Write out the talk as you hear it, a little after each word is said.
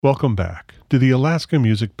Welcome back to the Alaska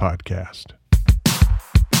Music Podcast.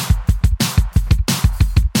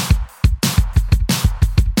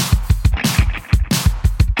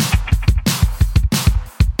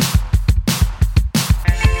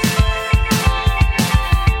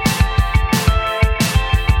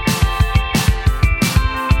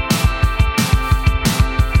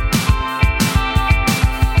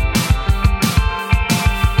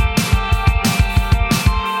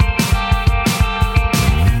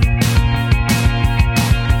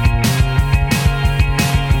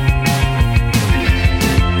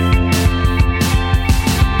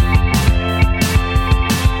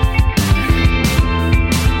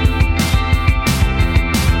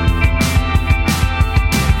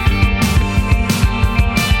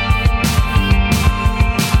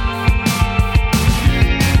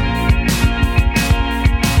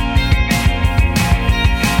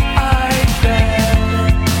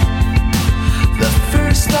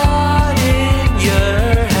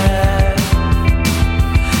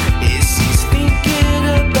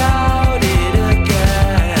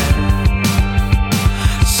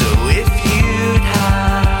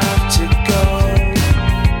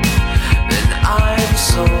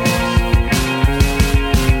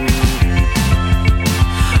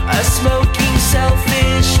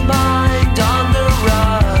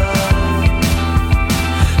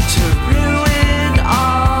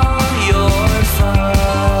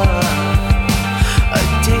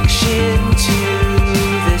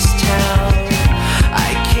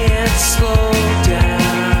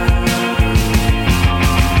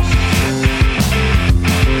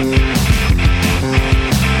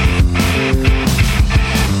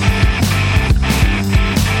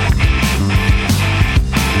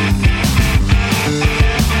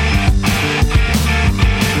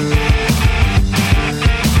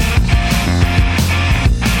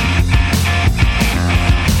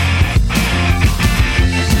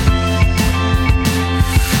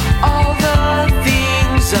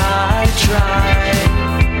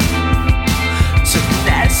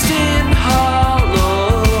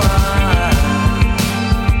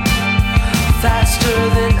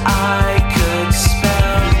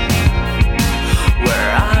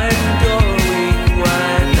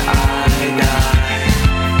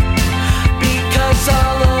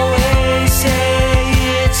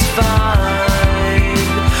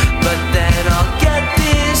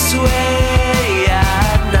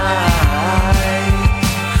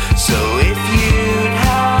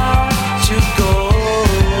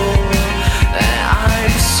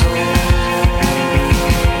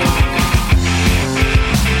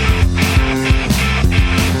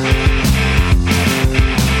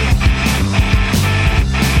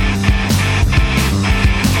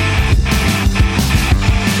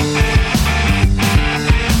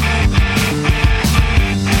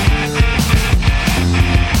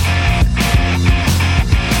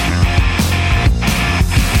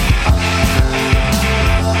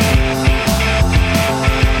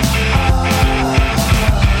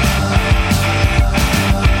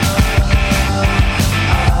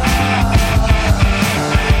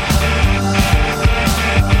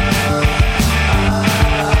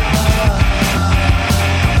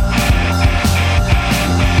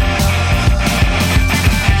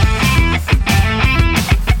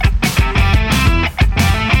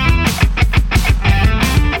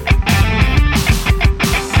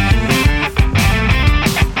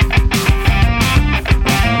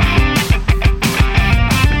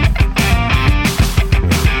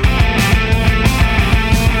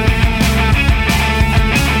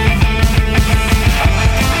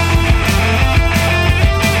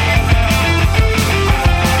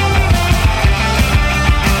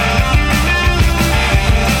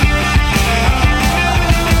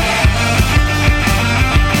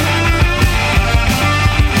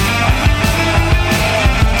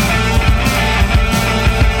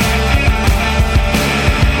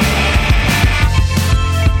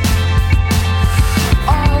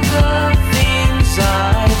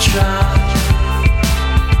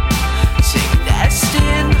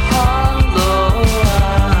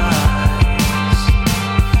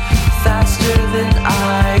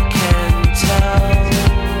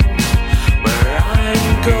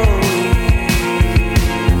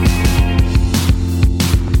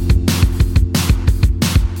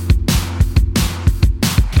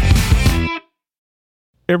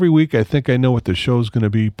 Every week I think I know what the show's going to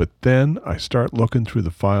be, but then I start looking through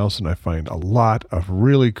the files and I find a lot of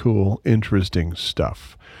really cool, interesting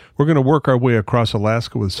stuff. We're going to work our way across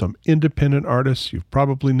Alaska with some independent artists you've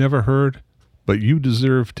probably never heard, but you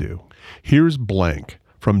deserve to. Here's Blank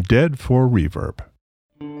from Dead for Reverb.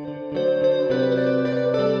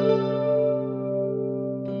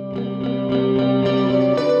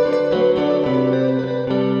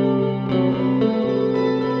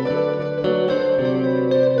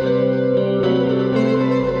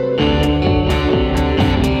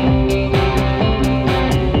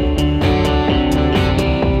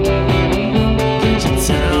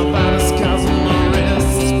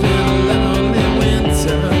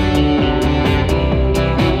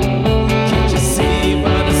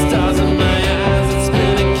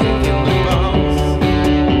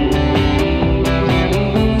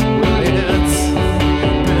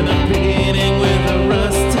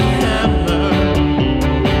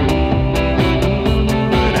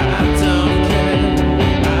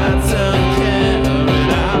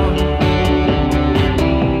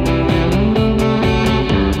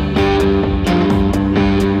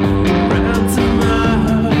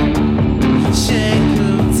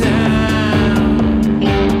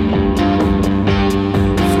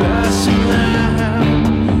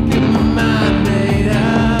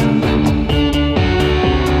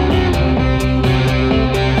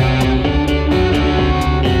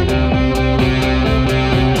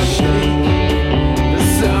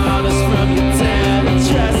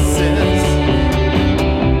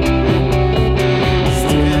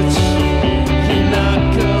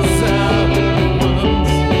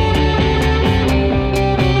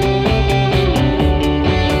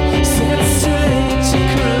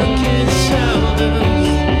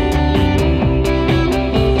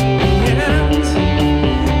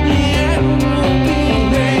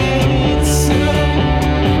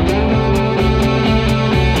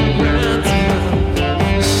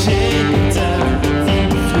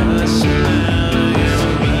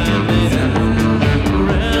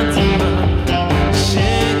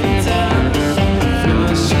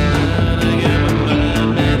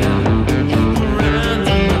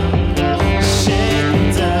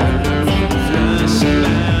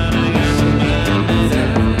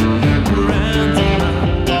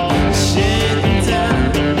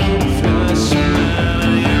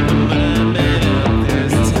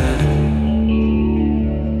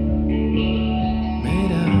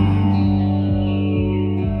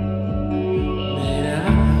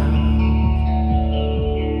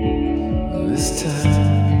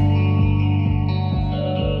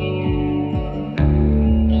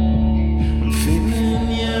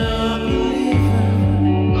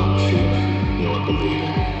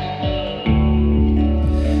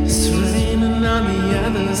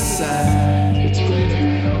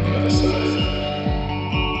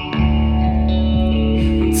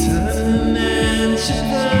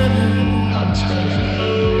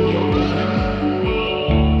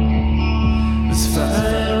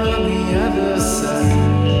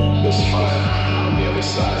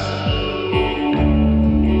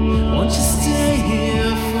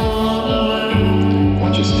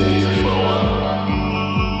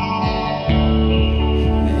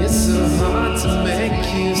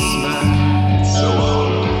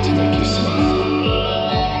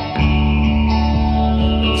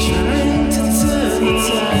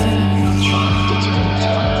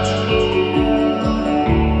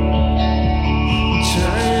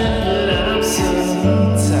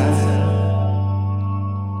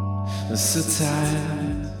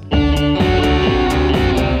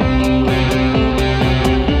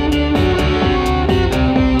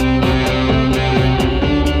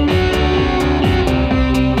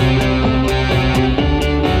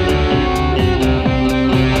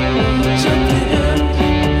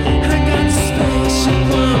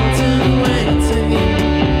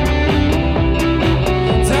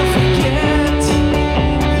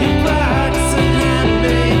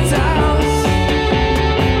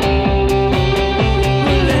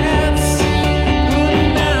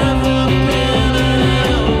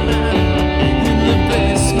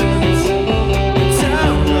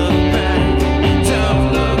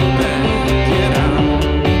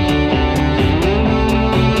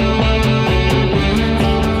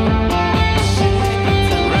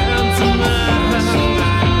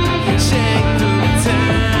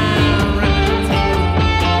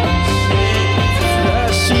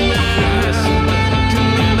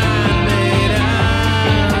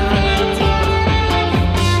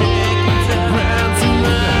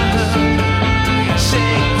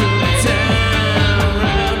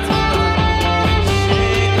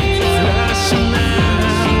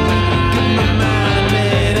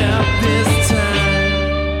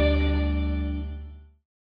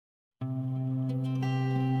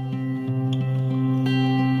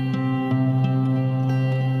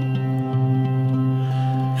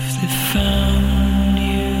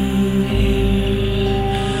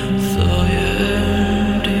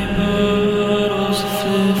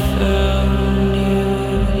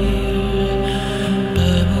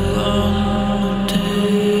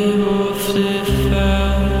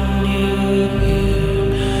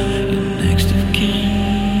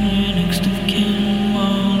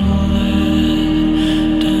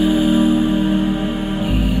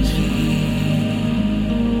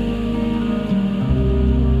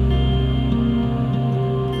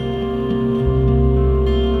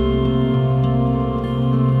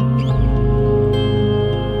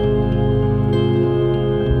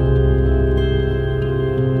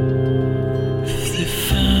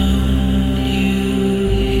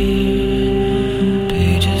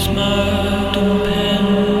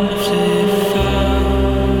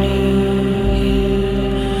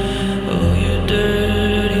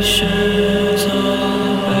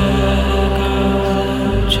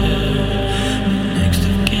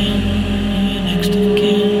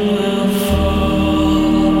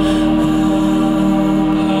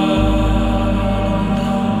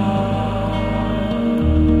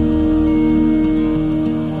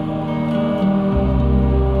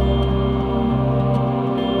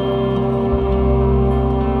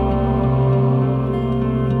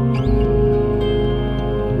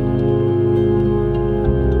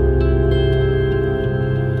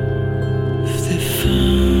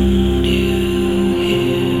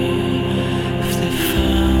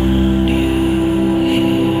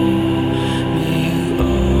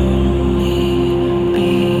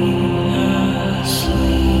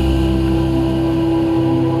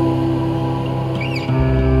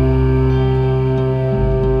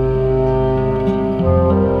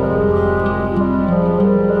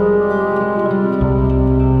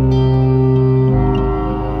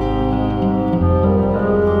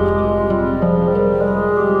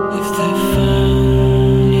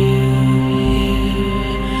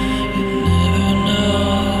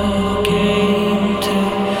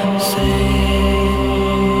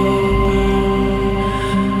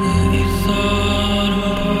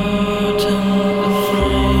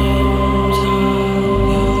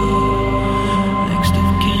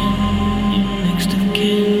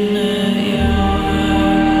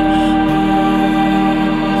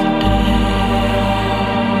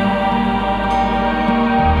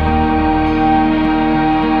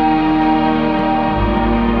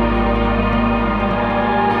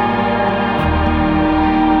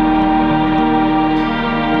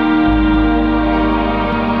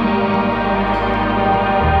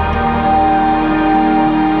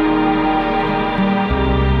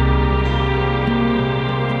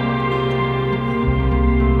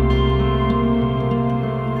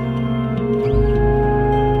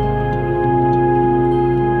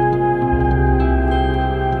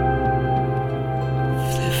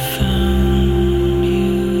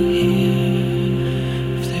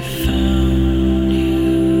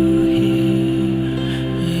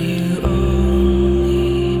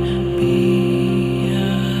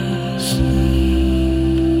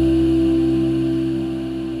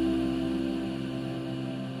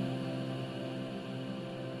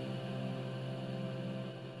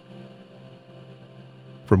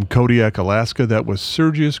 From Kodiak, Alaska, that was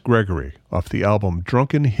Sergius Gregory off the album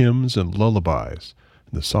Drunken Hymns and Lullabies.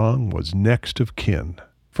 And the song was Next of Kin.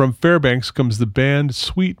 From Fairbanks comes the band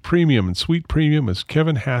Sweet Premium, and Sweet Premium is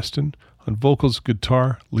Kevin Haston on vocals and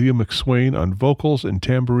guitar, Leah McSwain on vocals and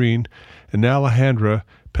tambourine, and Alejandra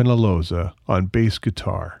Penaloza on bass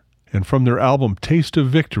guitar. And from their album Taste of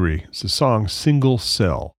Victory is the song Single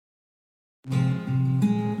Cell.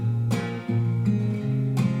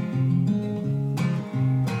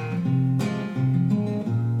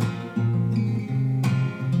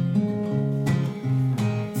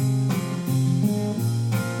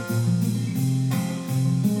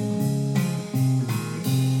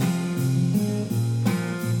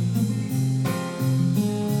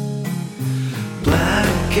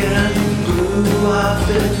 And blue, I've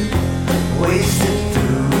been wasted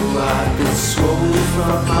through. I've been swollen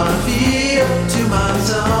from my feet up to my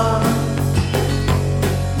tongue.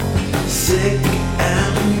 Sick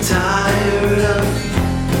and tired of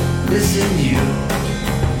missing you.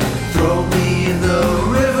 Throw me in the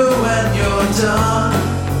river when you're done.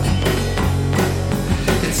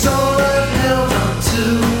 It's all I've held on to,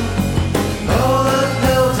 all I've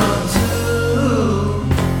held on to.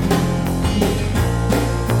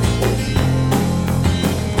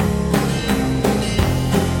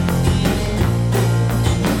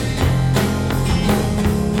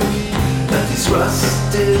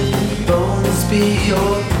 Rusted bones be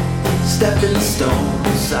your stepping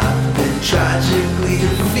stones. I've been tragically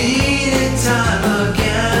defeated time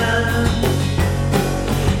again.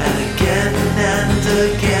 And again and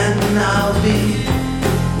again I'll be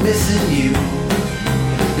missing you.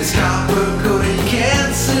 This copper-coated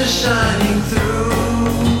cancer shining through.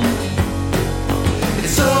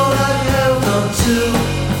 It's all I've held on to,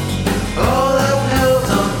 all I've held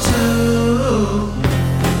on to.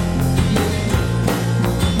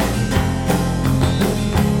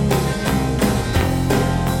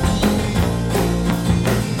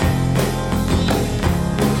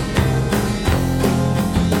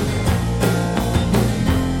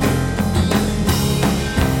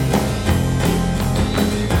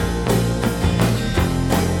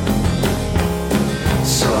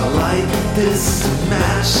 This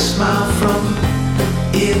match, smile from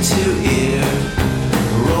ear to ear.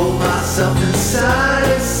 Roll myself inside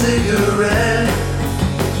a cigarette.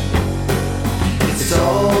 It's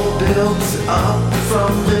all built up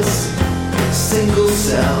from this single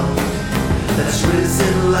cell that's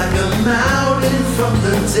risen like a mountain from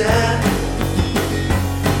the dead.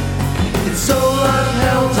 It's all I've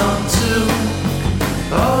held on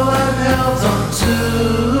to, all I've held on to.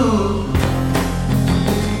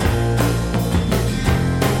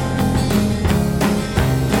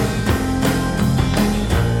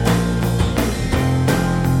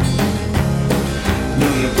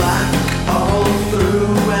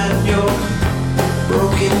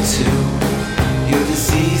 Your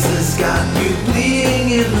disease has got you bleeding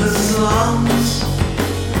in the slums.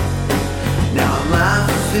 Now I'm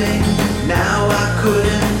laughing, now I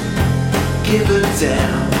couldn't give a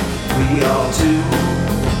damn. We all do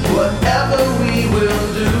whatever we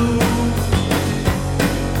will do.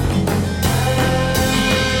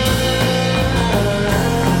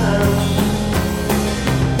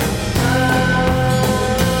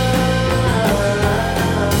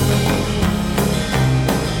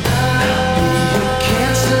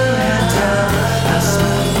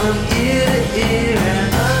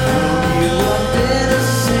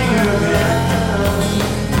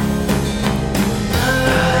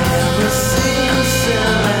 Single cell.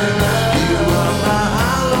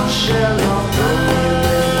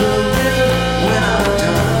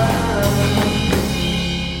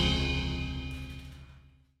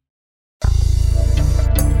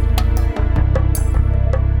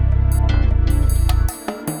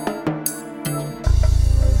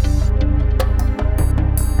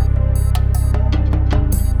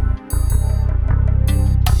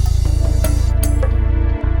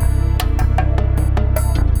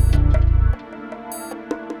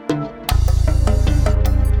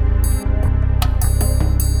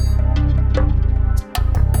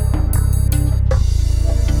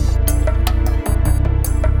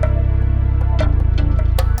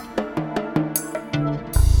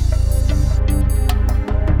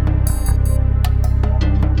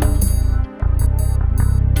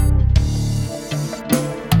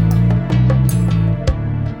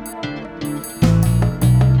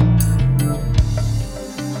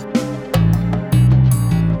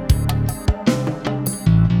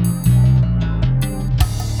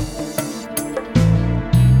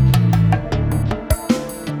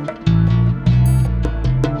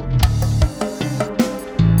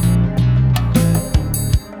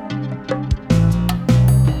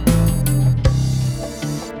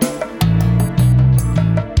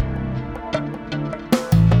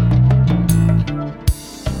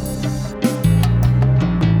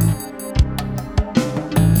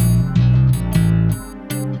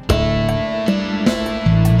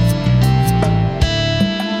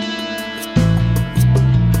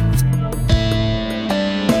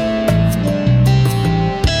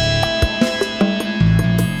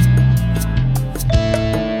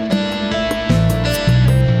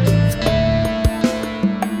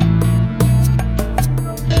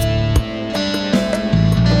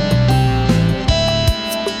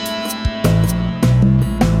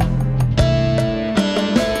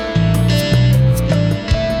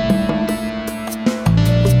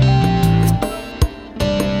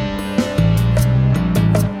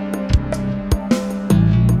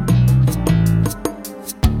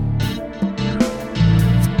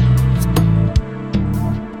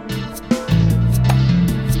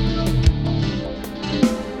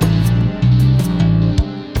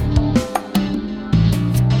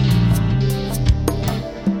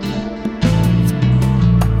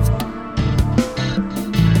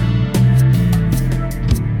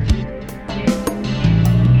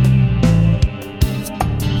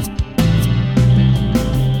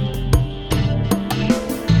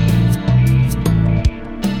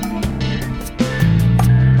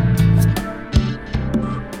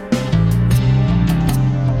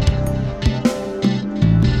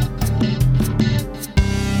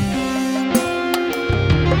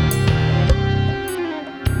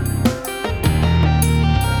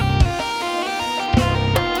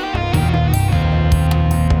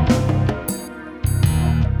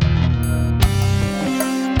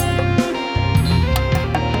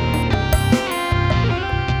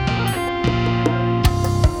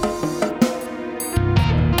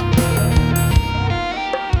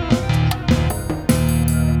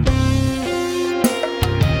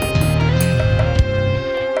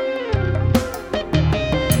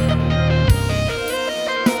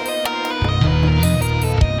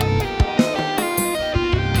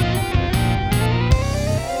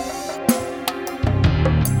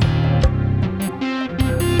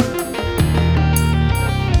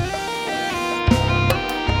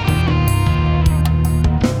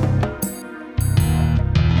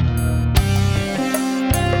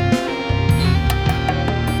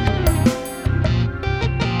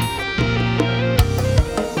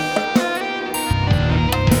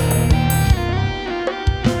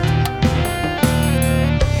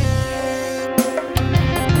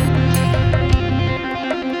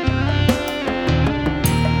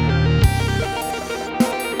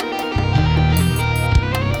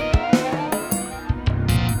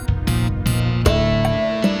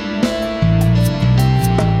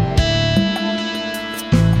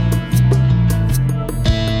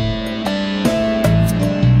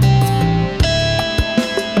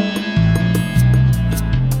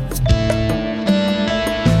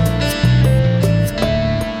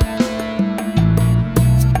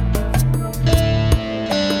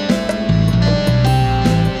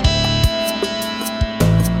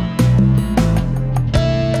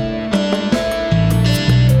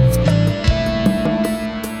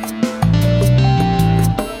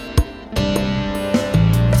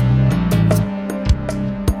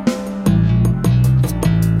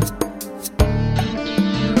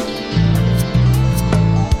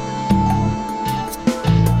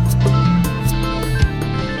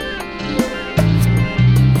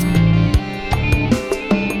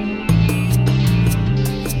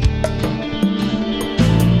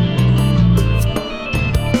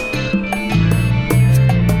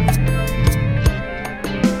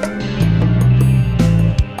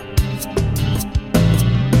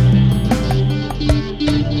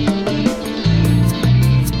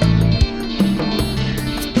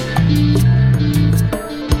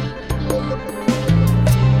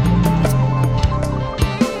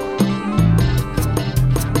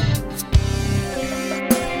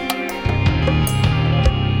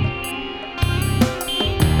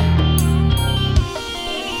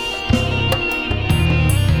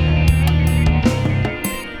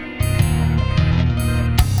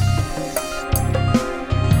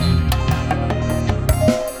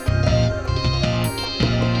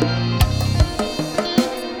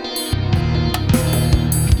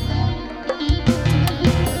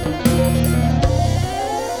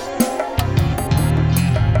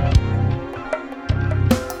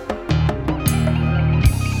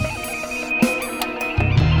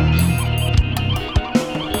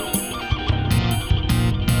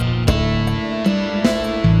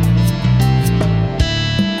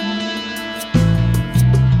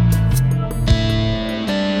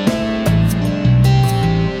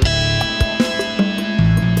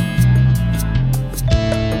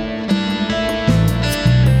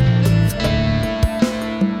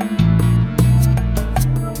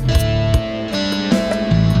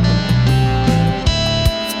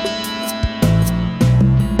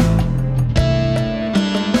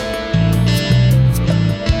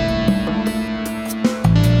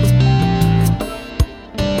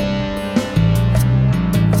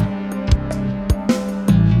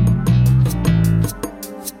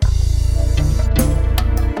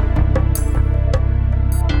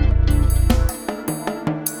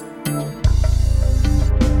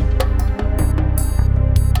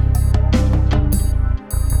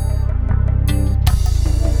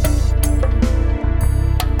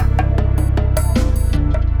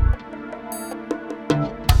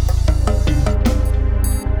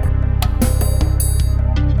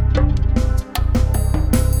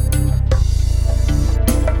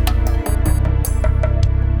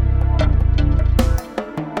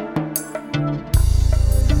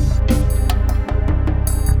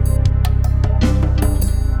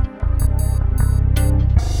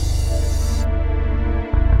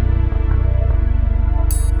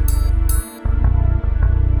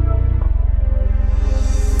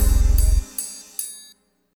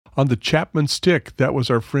 On the Chapman stick, that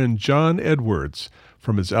was our friend John Edwards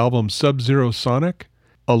from his album Sub-Zero Sonic,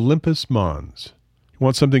 Olympus Mons. You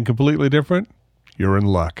want something completely different? You're in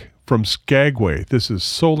luck. From Skagway, this is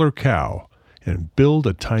Solar Cow and Build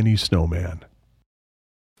a Tiny Snowman.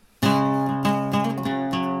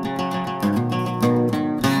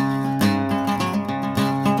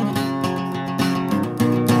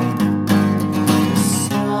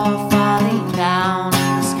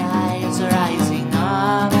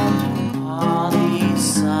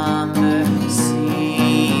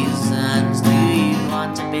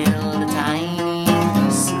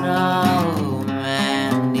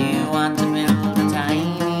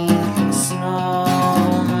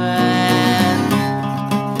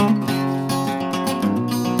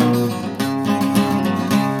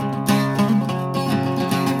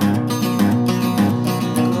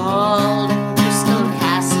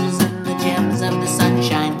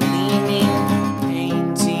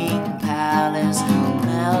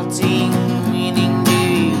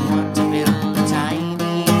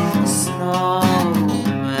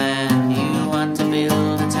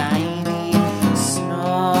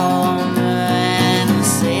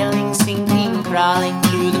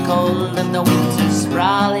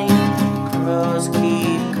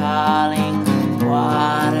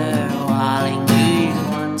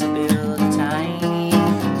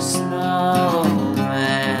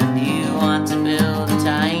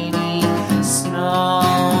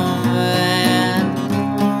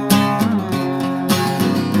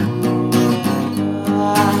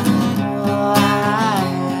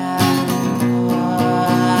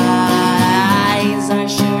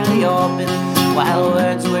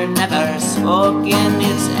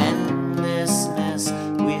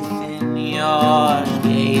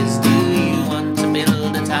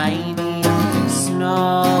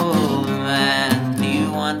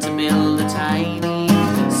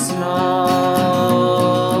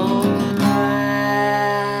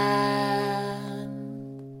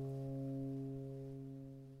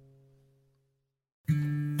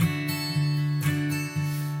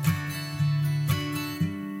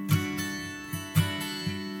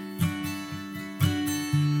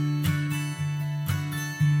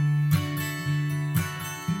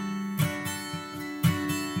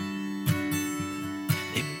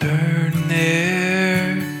 Burn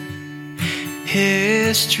their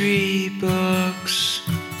history books,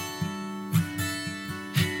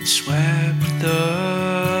 swept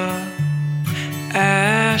the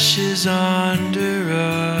ashes under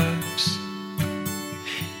rugs.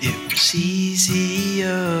 It was easier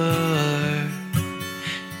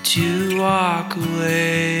to walk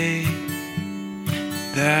away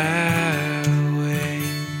that way.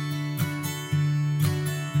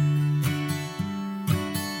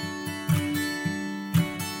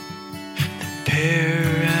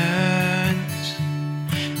 Parents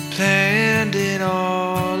planned it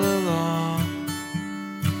all along,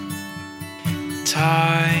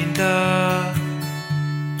 tied the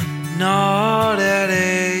knot at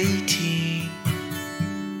 18,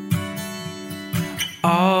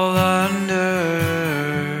 all under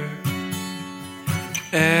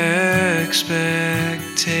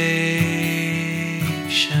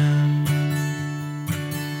expectation.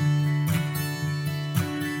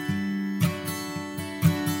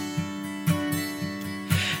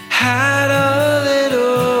 Had a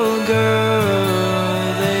little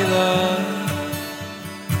girl they loved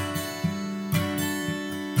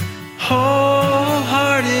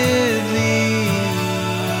wholeheartedly,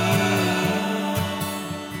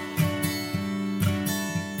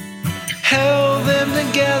 held them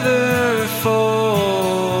together for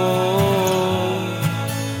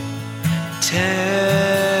 10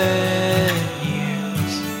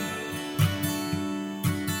 years.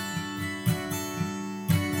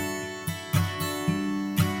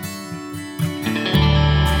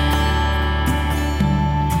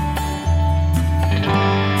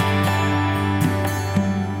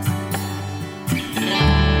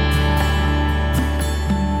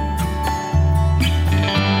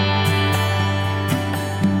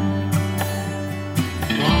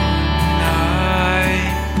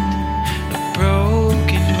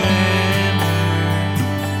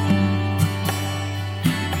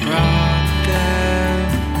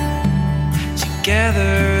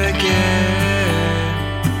 Together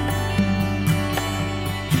again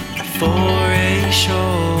for a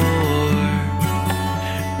short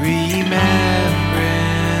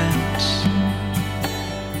remembrance.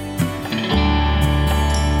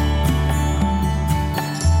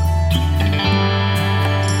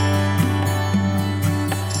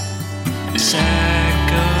 Second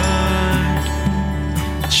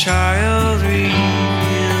child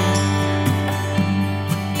revealed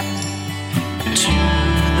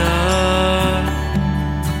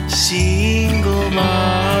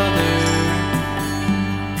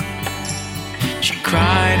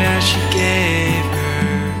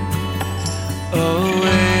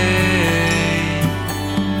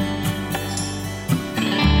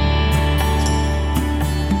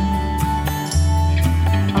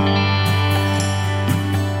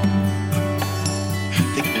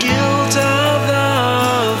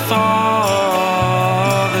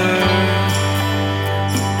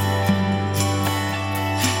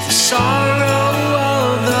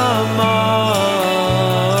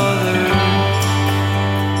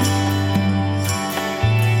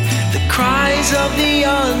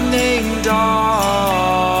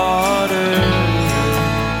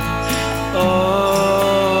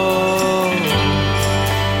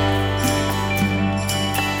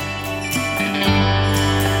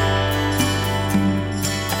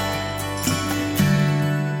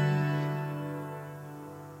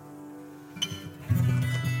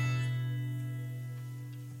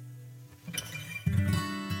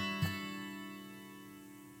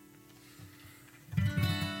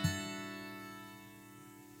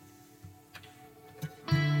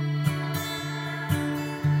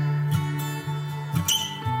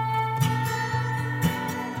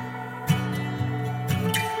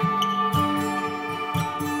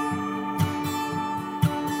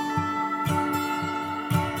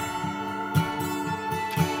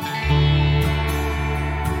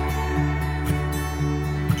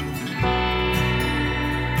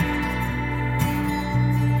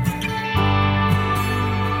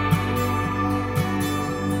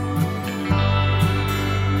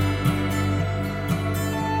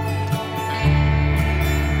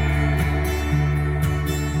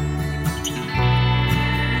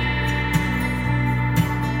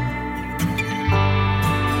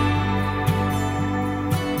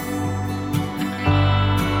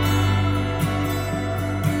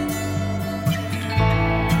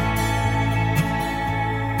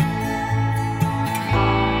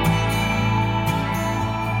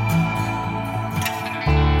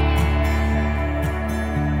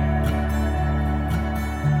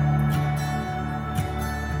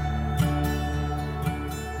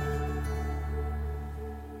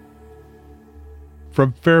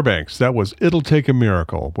From Fairbanks, that was It'll Take a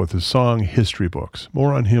Miracle with his song History Books.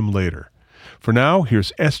 More on him later. For now,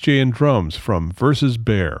 here's S.J. and Drums from Versus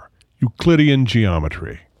Bear, Euclidean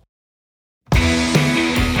Geometry.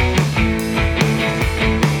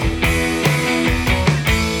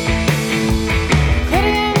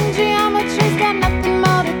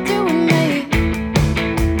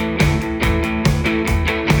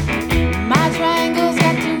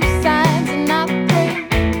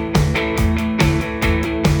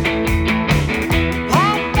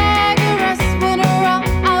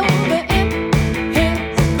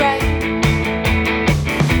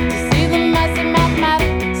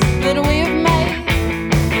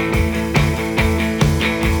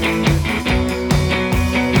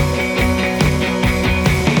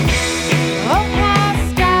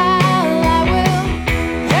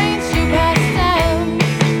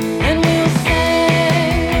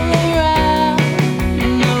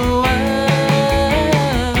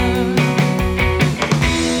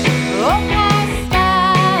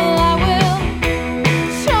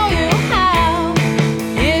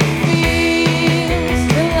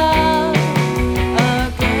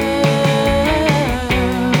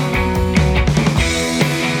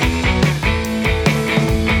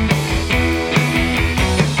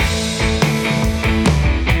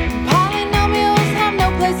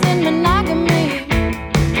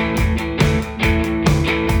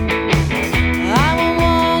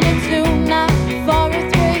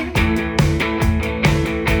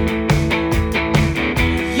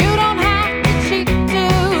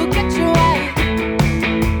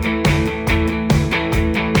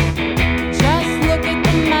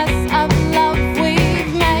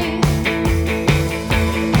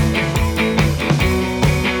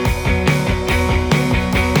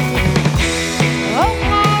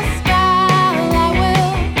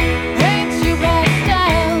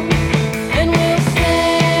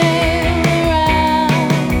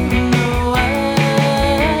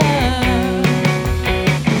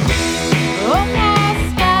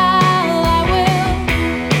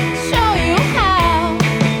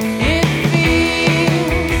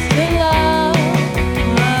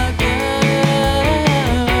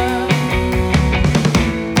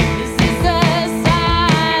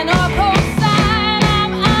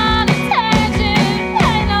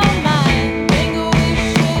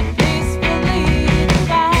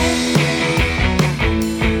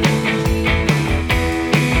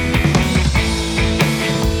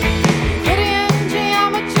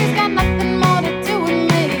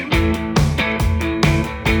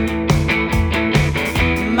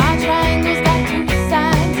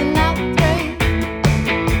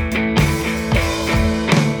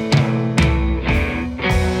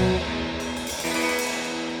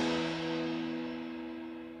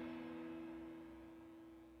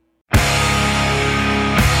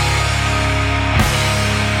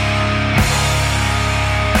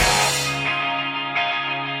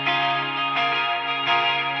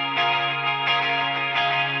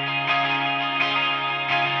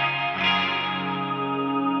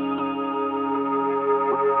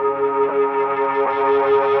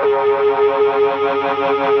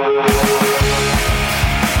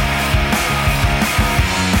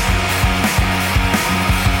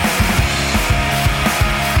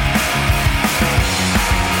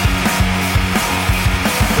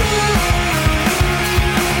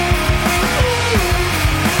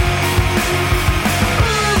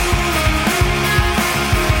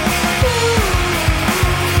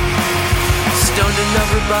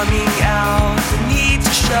 bumming out the need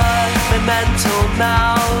to shut my mental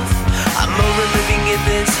mouth. I'm over living in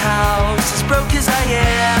this house, as broke as I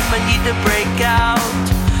am, I need to break out.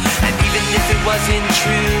 And even if it wasn't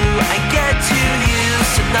true, I get too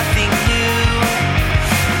used to nothing new.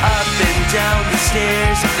 Up and down the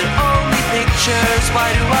stairs, if they're only pictures,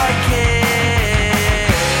 why do I care?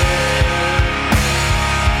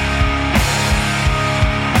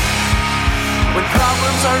 When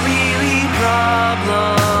problems are really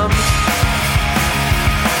problems,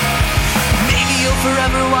 maybe you'll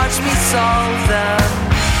forever watch me solve them.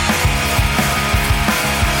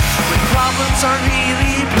 When problems are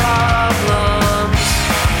really problems,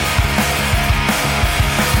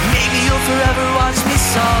 maybe you'll forever watch me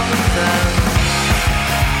solve them.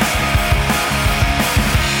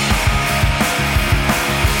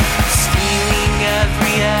 Stealing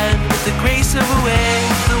every end with the grace of a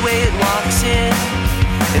wave, the way it walks in.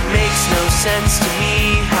 It makes no sense to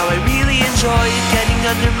me how I really enjoy it getting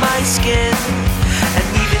under my skin. And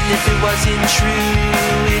even if it wasn't true,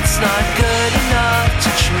 it's not good enough to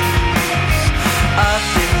choose. Up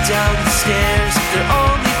and down the stairs, if they're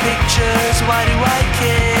only pictures, why do I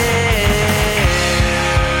care?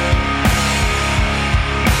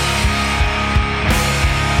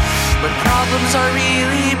 problems are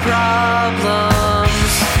really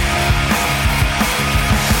problems.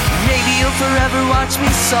 Maybe you'll forever watch me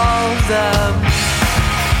solve them.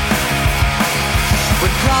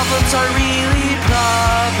 When problems are really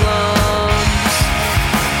problems,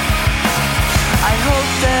 I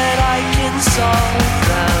hope that I can solve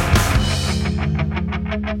them.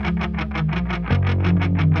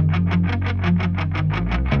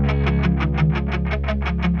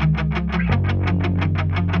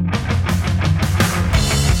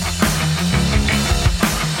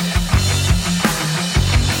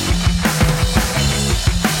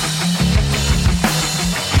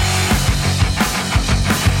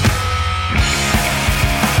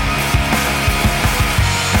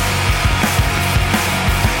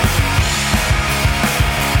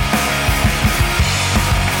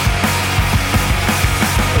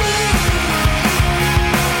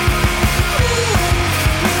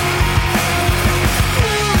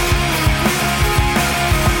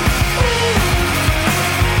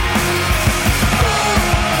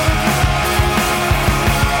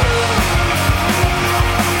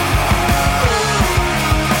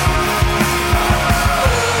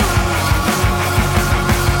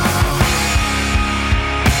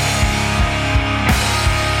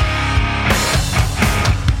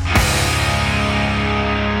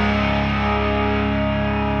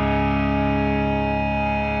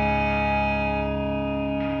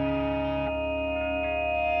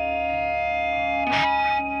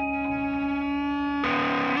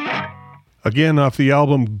 Again, off the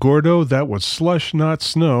album Gordo, that was Slush Not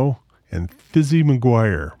Snow and Thizzy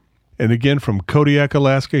McGuire. And again from Kodiak,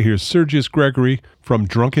 Alaska, here's Sergius Gregory from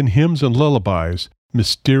Drunken Hymns and Lullabies,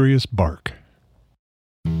 Mysterious Bark.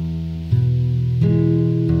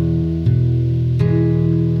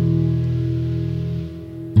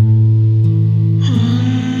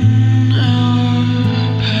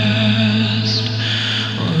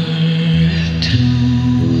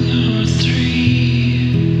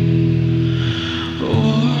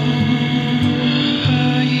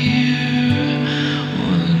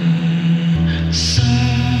 Suddenly,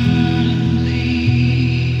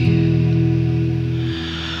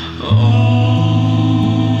 all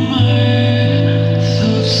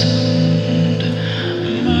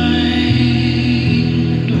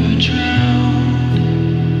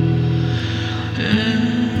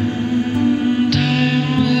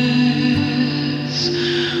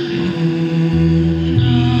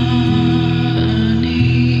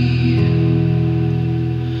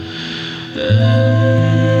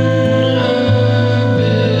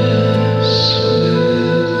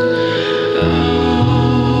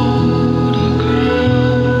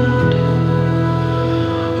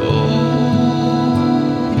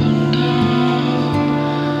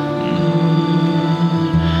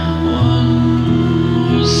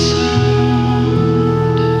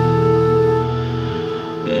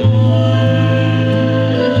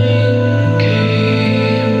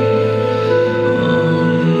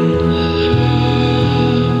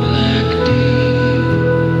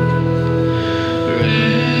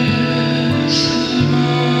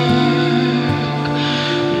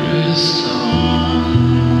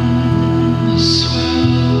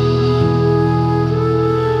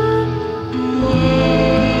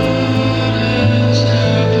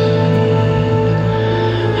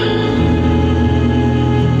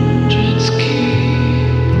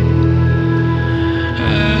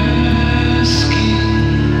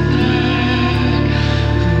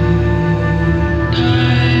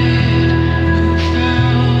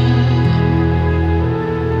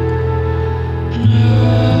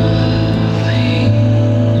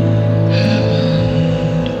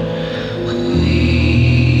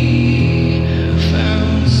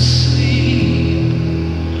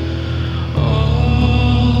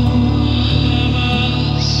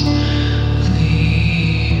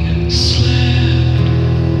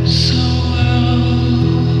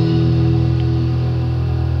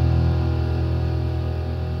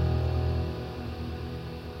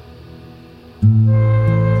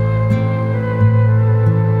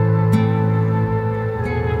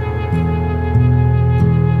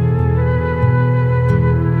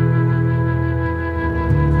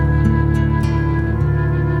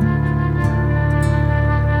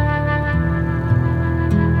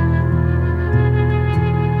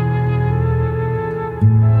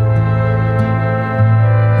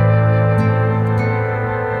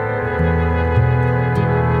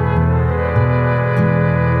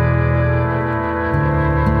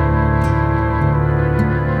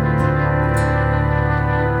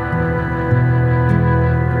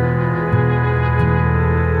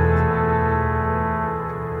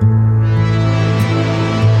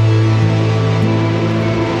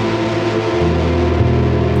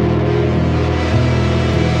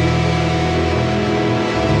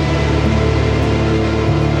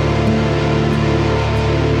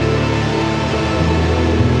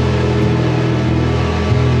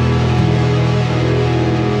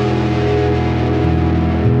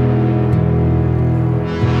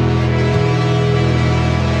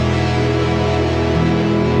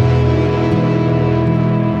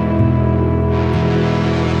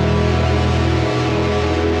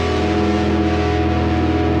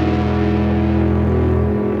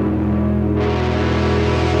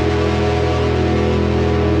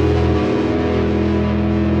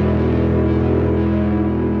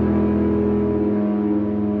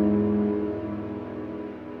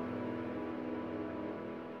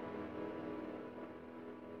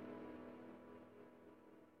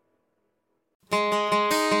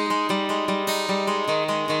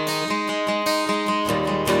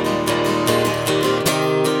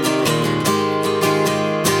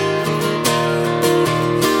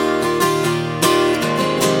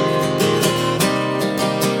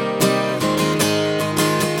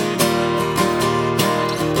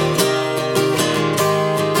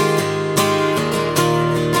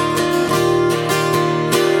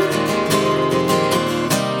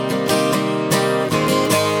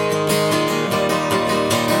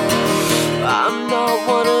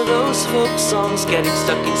songs getting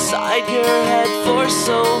stuck inside your head for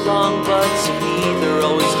so long, but to me they're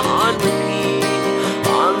always on repeat,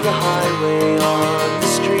 on the highway, on the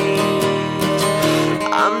street.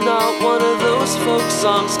 I'm not one of those folk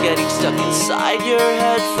songs getting stuck inside your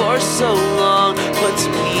head for so long, but to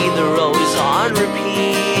me they're always on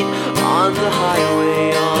repeat, on the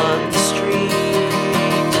highway, on the street.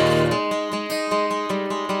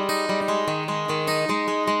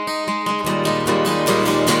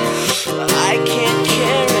 I can't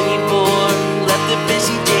care anymore, let the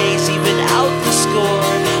busy days even out the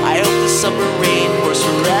score. I hope the summer rain pours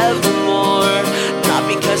forevermore, not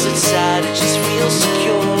because it's sad, it just feels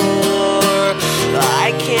secure.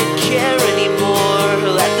 I can't care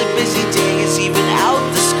anymore, let the busy days even out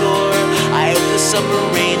the score. I hope the summer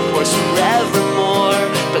rain pours forevermore,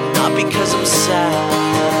 but not because I'm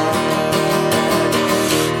sad.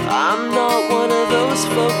 I'm not one of those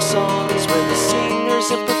folk songs where the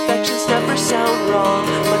singers' imperfections never sound wrong,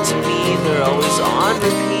 but to me they're always on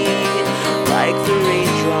repeat, like the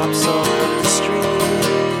raindrops on the street.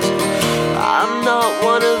 I'm not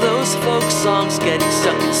one of those folk songs getting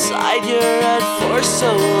stuck inside your head for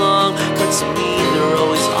so long, but to me they're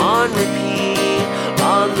always on repeat,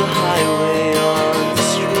 on the highway, on the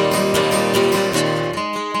street.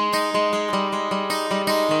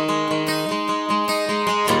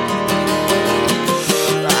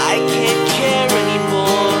 I can't care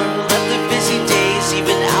anymore, let the busy days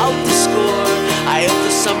even out the score. I hope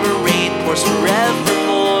the summer rain pours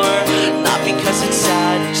forevermore, not because it's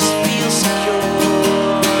sad, it just feels secure.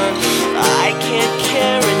 I can't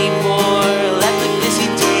care anymore, let the busy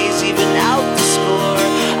days even out the score.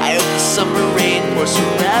 I hope the summer rain pours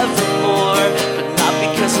forevermore, but not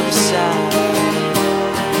because I'm sad.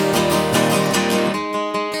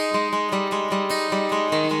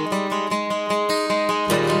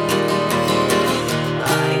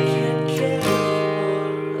 I can't care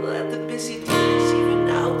anymore, let the busy days even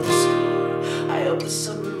out the score. I hope the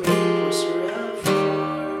summer rain pours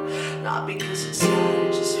forevermore, not because it's sad,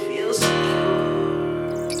 it just feels secure.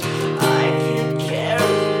 I can't care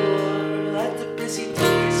anymore, let the busy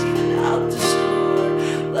days even out the score.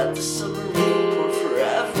 Let the summer rain pour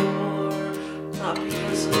forevermore, not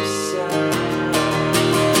because I'm sad.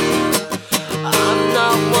 I'm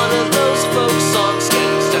not one of those folk songs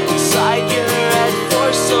getting stuck inside your head for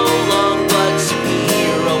so long, but to me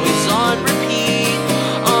you're always on repeat,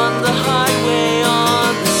 on the highway,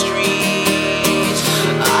 on the street.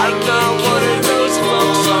 I'm not one of those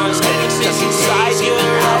folk songs getting stuck inside your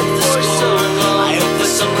head for so long. I hope the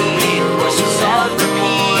summer rain pours on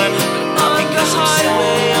repeat, not because I'm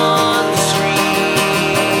sad, on the street.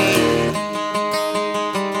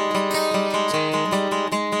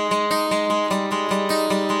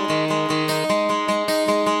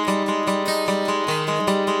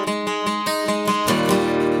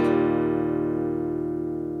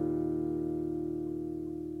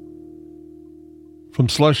 From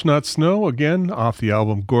Slush Not Snow, again, off the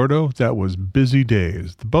album Gordo, that was Busy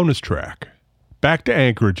Days, the bonus track. Back to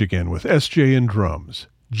Anchorage again with SJ and drums,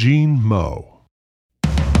 Gene Moe.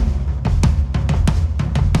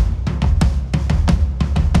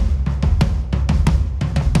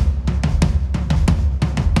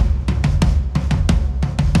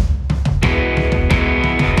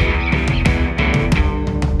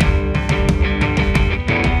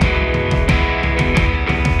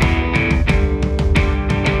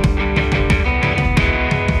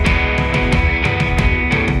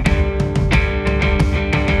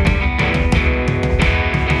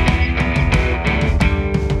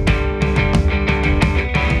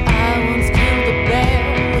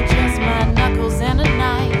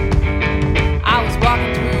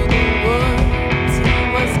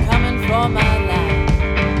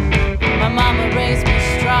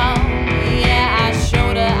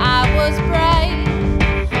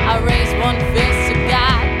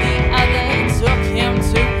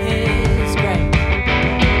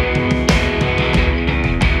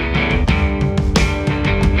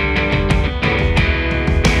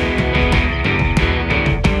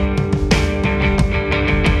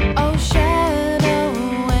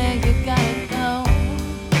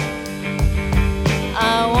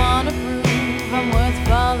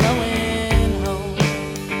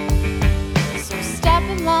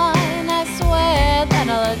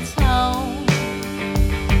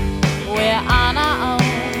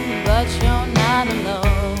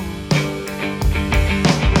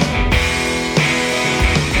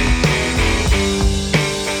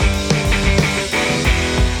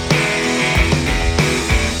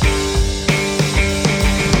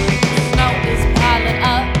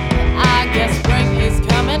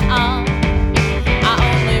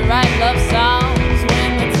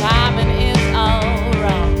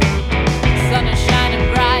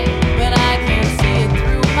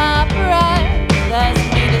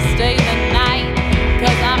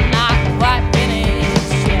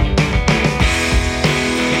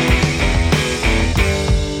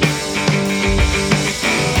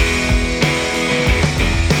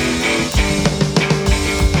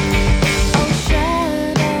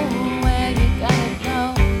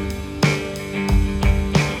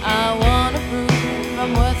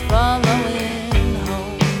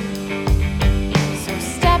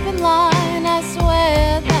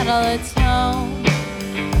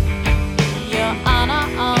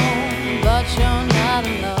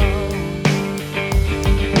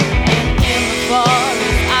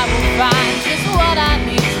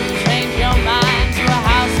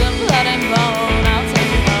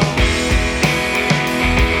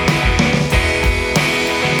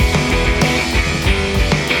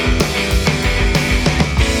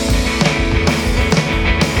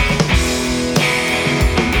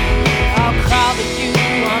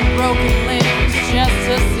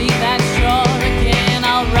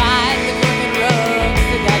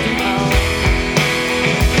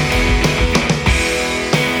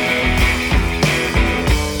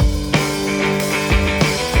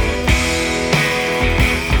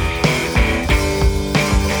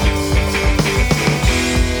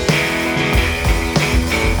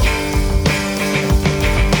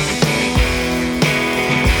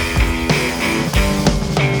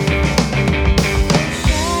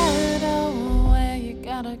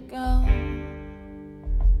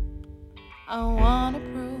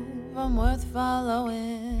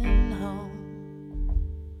 going home.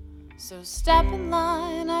 So step in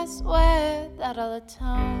line, I swear that I'll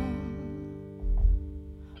atone.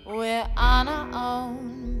 We're on our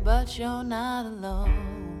own, but you're not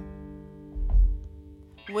alone.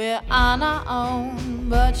 We're on our own,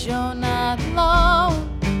 but you're not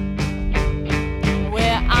alone.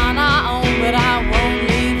 We're on our own, but I won't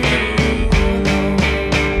leave you alone.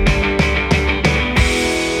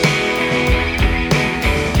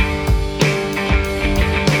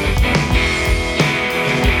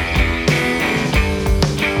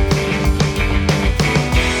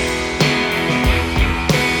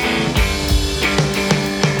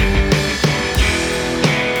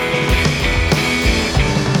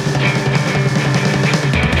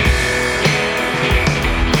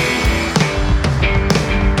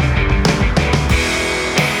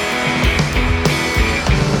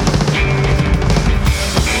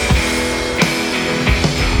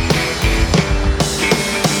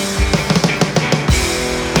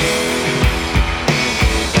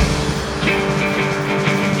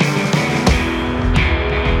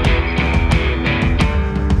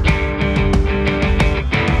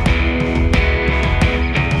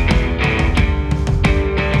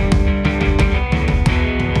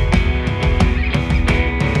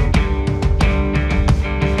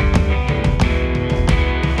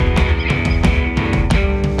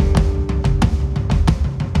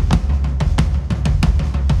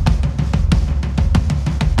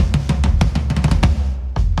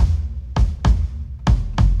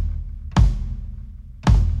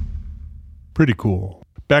 Pretty cool.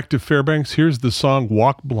 Back to Fairbanks, here's the song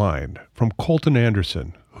Walk Blind from Colton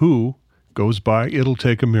Anderson, who goes by It'll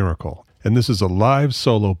Take a Miracle. And this is a live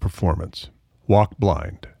solo performance. Walk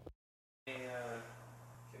Blind. Give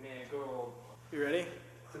me a good old... You ready?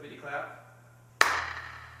 Clippity clap.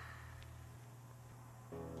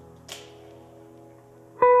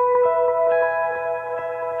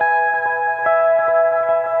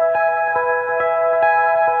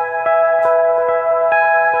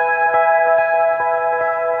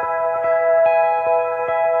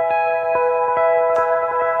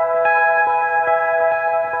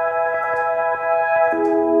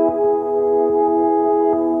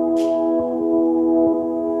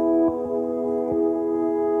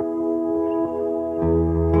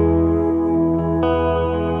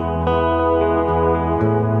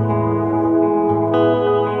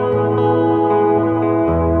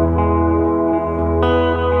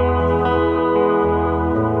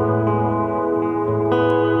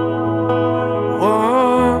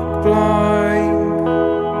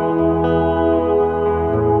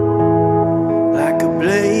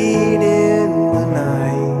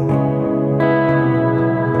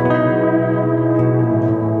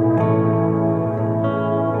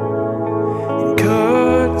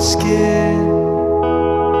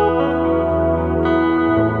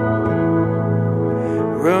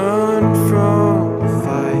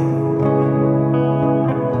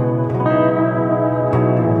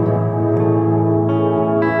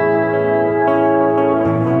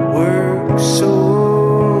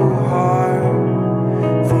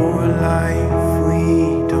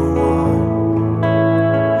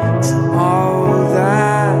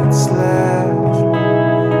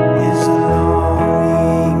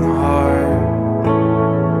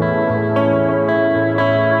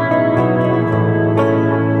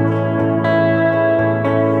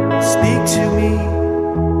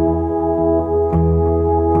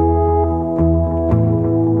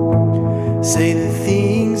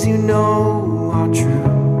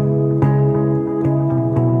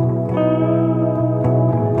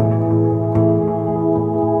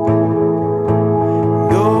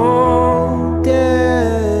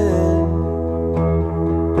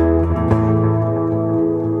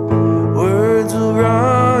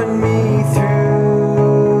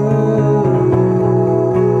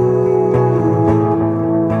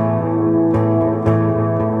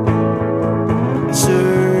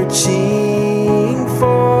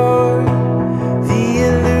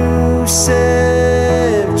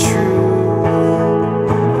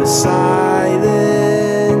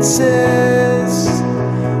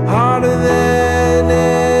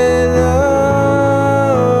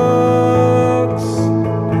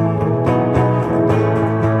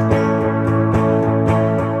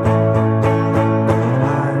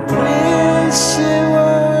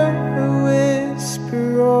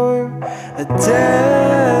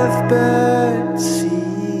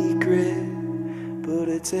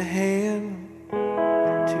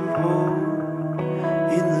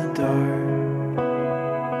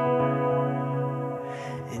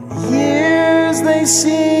 They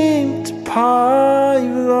seem to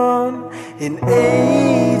pile on And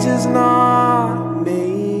age has not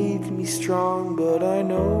made me strong, but I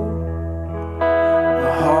know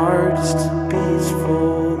my heart still beats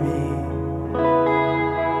for me.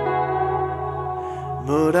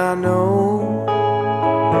 But I know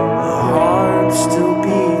my heart still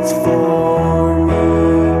beats for me.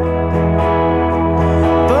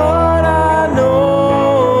 But I know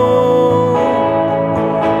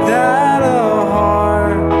that a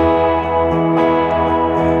heart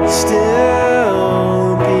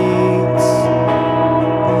still beats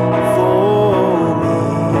for me.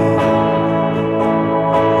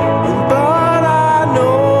 But I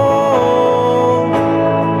know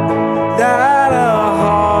that a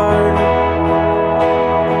heart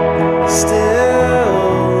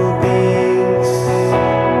still beats for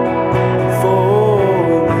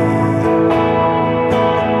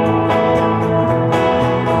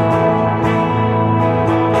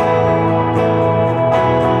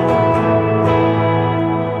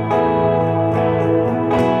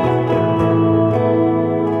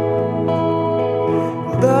me.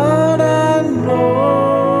 But I know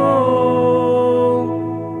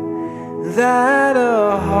that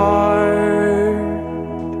a heart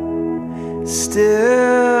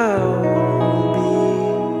still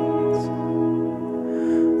beats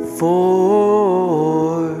for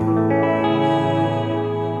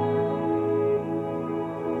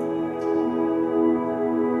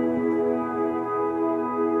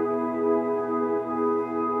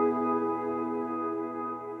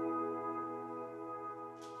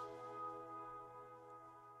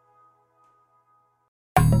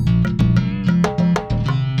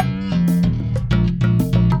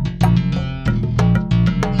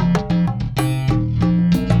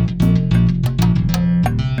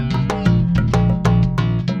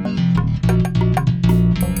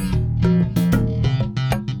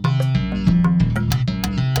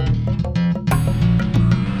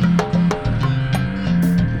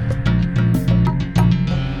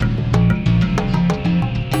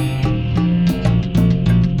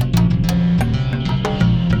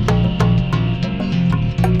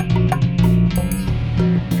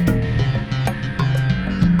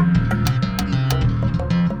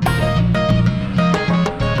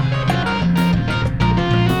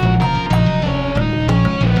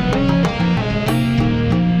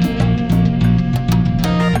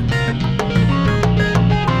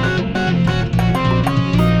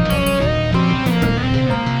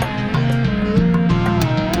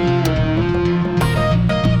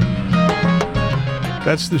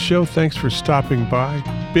That's the show. Thanks for stopping by.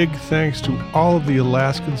 Big thanks to all of the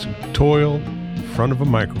Alaskans who toiled in front of a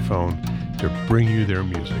microphone to bring you their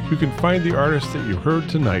music. You can find the artists that you heard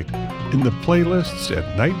tonight in the playlists at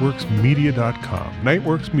nightworksmedia.com.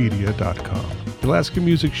 nightworksmedia.com. The Alaska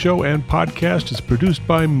Music Show and podcast is produced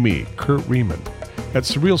by me, Kurt Riemann, at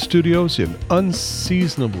Surreal Studios in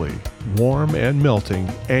unseasonably warm and melting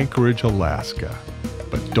Anchorage, Alaska.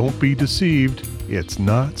 But don't be deceived, it's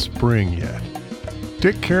not spring yet.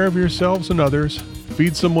 Take care of yourselves and others,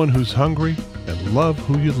 feed someone who's hungry, and love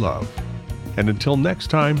who you love. And until next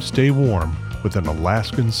time, stay warm with an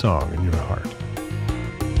Alaskan song in your heart.